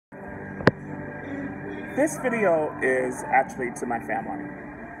This video is actually to my family.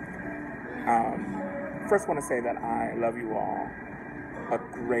 First, want to say that I love you all a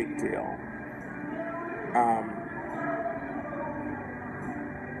great deal.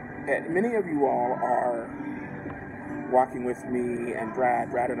 And many of you all are walking with me and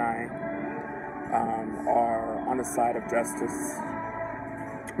Brad and I are on the side of justice.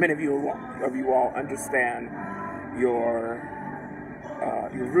 Many of you all understand your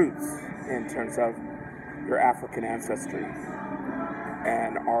roots in terms of your African ancestry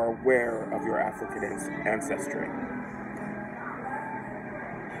and are aware of your African ancestry.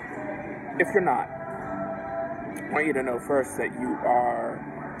 If you're not, I want you to know first that you are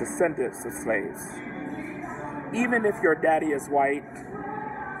descendants of slaves. Even if your daddy is white,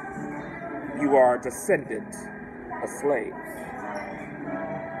 you are a descendant of slaves.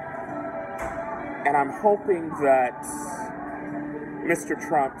 And I'm hoping that Mr.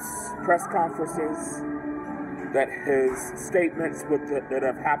 Trump's press conferences, that his statements that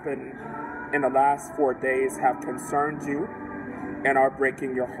have happened in the last 4 days have concerned you and are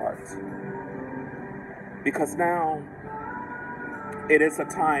breaking your heart. Because now it is a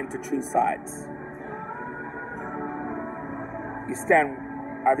time to choose sides.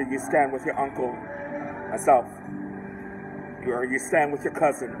 Either you stand with your uncle, myself, or you stand with your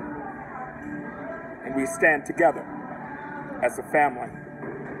cousin, and we stand together as a family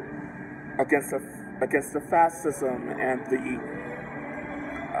against the fascism and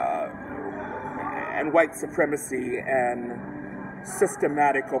white supremacy and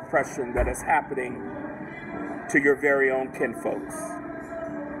systematic oppression that is happening to your very own kinfolks.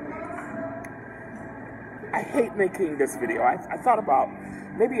 I hate making this video. I thought about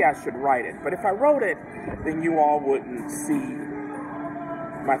maybe I should write it, but if I wrote it, then you all wouldn't see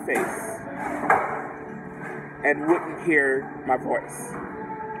my face and wouldn't hear my voice.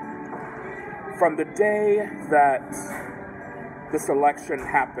 From the day that this election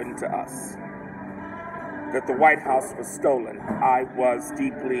happened to us, that the White House was stolen, I was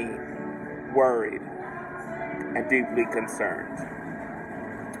deeply worried and deeply concerned.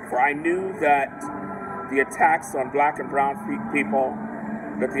 For I knew that the attacks on black and brown people,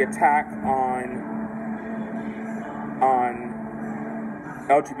 that the attack on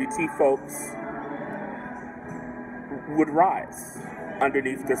LGBT folks would rise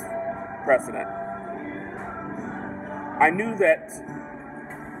underneath this president. I knew that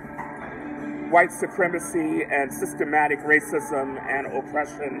white supremacy and systematic racism and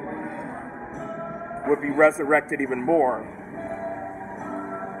oppression would be resurrected even more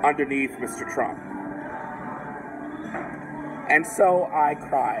underneath Mr. Trump. And so I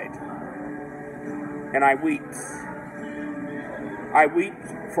cried, and I wept. I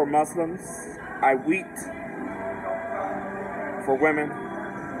wept for Muslims. I wept for women.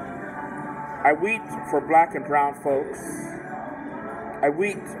 I wept for black and brown folks. I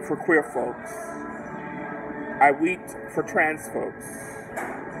wept for queer folks. I wept for trans folks.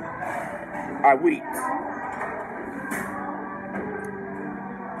 I wept.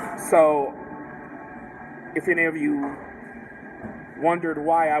 So, if any of you wondered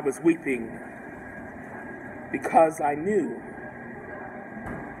why I was weeping, because I knew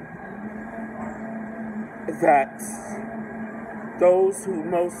that those who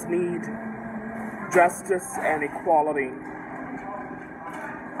most need justice and equality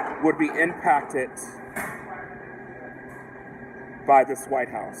would be impacted by this White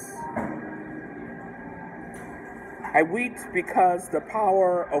House. I wept because the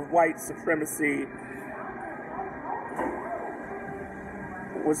power of white supremacy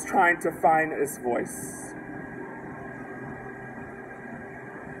was trying to find its voice.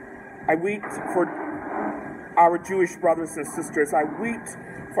 I wept for our Jewish brothers and sisters. I wept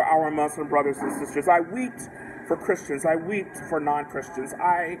for our Muslim brothers and sisters. I wept for Christians. I wept for non-Christians.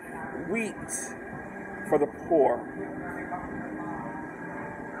 I wept for the poor.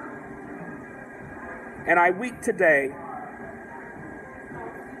 And I weep today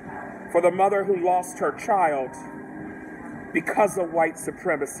for the mother who lost her child because of white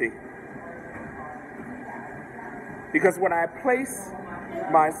supremacy. Because when I place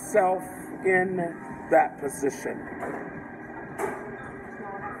myself in that position,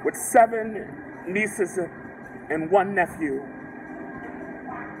 with 7 nieces and 1 nephew,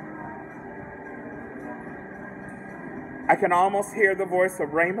 I can almost hear the voice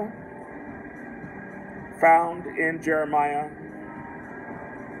of Ramah found in Jeremiah,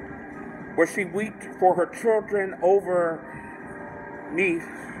 where she wept for her children overneath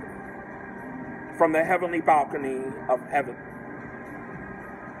from the heavenly balcony of heaven,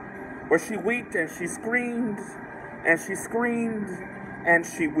 where she wept and she screamed and she screamed and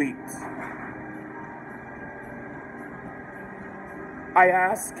she wept. I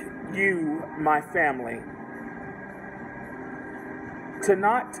ask you, my family, to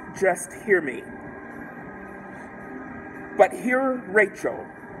not just hear me, but hear Rachel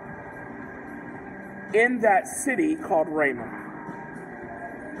in that city called Ramah,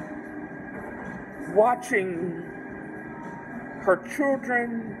 watching her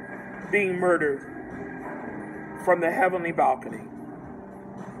children being murdered from the heavenly balcony.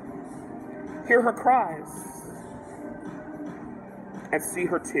 Hear her cries and see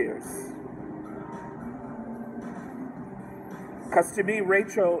her tears. Because to me,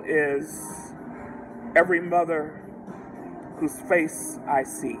 Rachel is every mother whose face I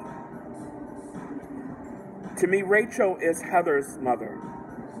see. To me, Rachel is Heather's mother.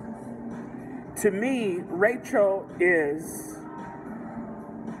 To me, Rachel is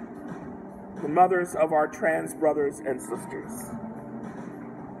the mothers of our trans brothers and sisters.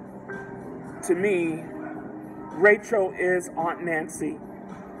 To me, Rachel is Aunt Nancy.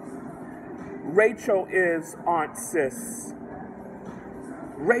 Rachel is Aunt Sis.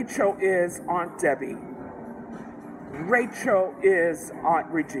 Rachel is Aunt Debbie. Rachel is Aunt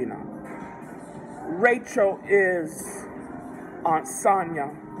Regina. Rachel is Aunt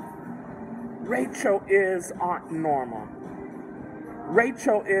Sonia. Rachel is Aunt Norma.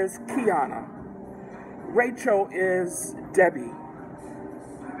 Rachel is Kiana. Rachel is Debbie.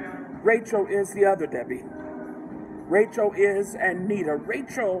 Rachel is the other Debbie. Rachel is Anita.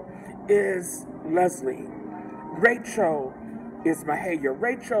 Rachel is Leslie. Rachel is Mahaya.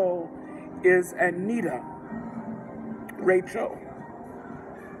 Rachel is Anita. Rachel,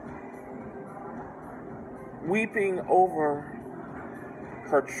 weeping over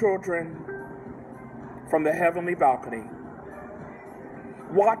her children from the heavenly balcony,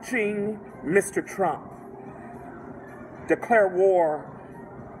 watching Mr. Trump declare war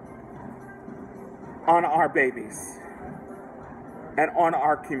on our babies and on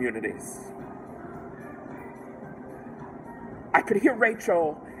our communities. I could hear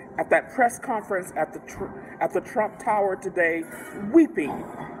Rachel at that press conference at the Trump Tower today, weeping.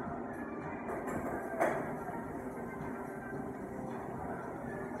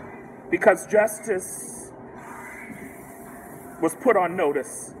 Because justice was put on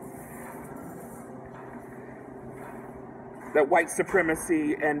notice that white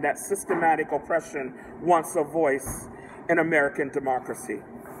supremacy and that systematic oppression wants a voice in American democracy.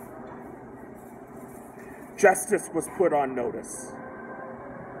 Justice was put on notice.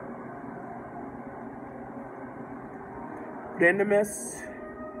 But in the midst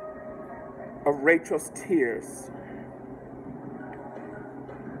of Rachel's tears,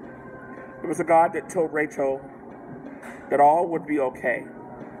 there was a God that told Rachel that all would be okay.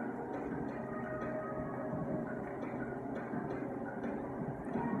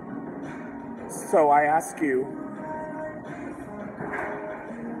 So I ask you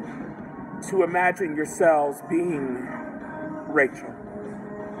to imagine yourselves being Rachel.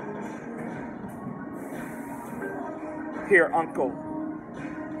 Hear uncle.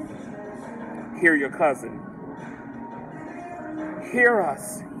 Hear your cousin. Hear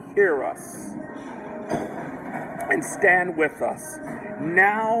us. Hear us. And stand with us.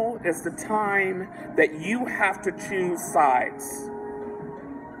 Now is the time that you have to choose sides.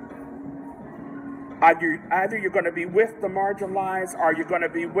 Either you're going to be with the marginalized, or you're going to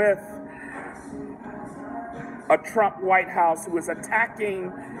be with a Trump White House who is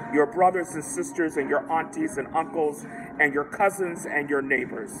attacking your brothers and sisters and your aunties and uncles and your cousins and your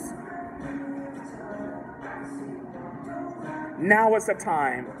neighbors. Now is the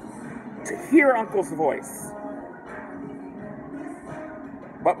time to hear Uncle's voice,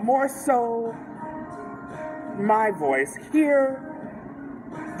 but more so my voice. Hear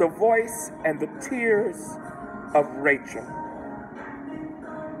the voice and the tears of Rachel.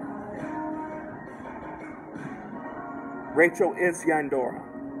 Rachel is Yandora,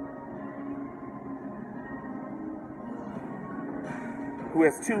 who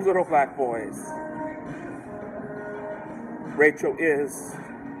has 2 little black boys. Rachel is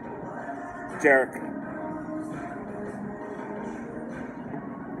Jerica.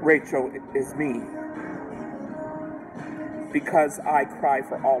 Rachel is me, because I cry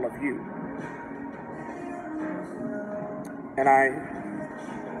for all of you. And I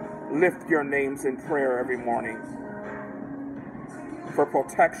lift your names in prayer every morning for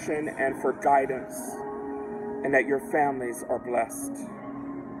protection and for guidance, and that your families are blessed.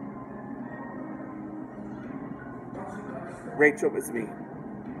 Rachel is me,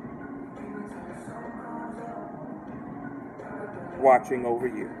 watching over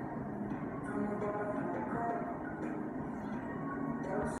you.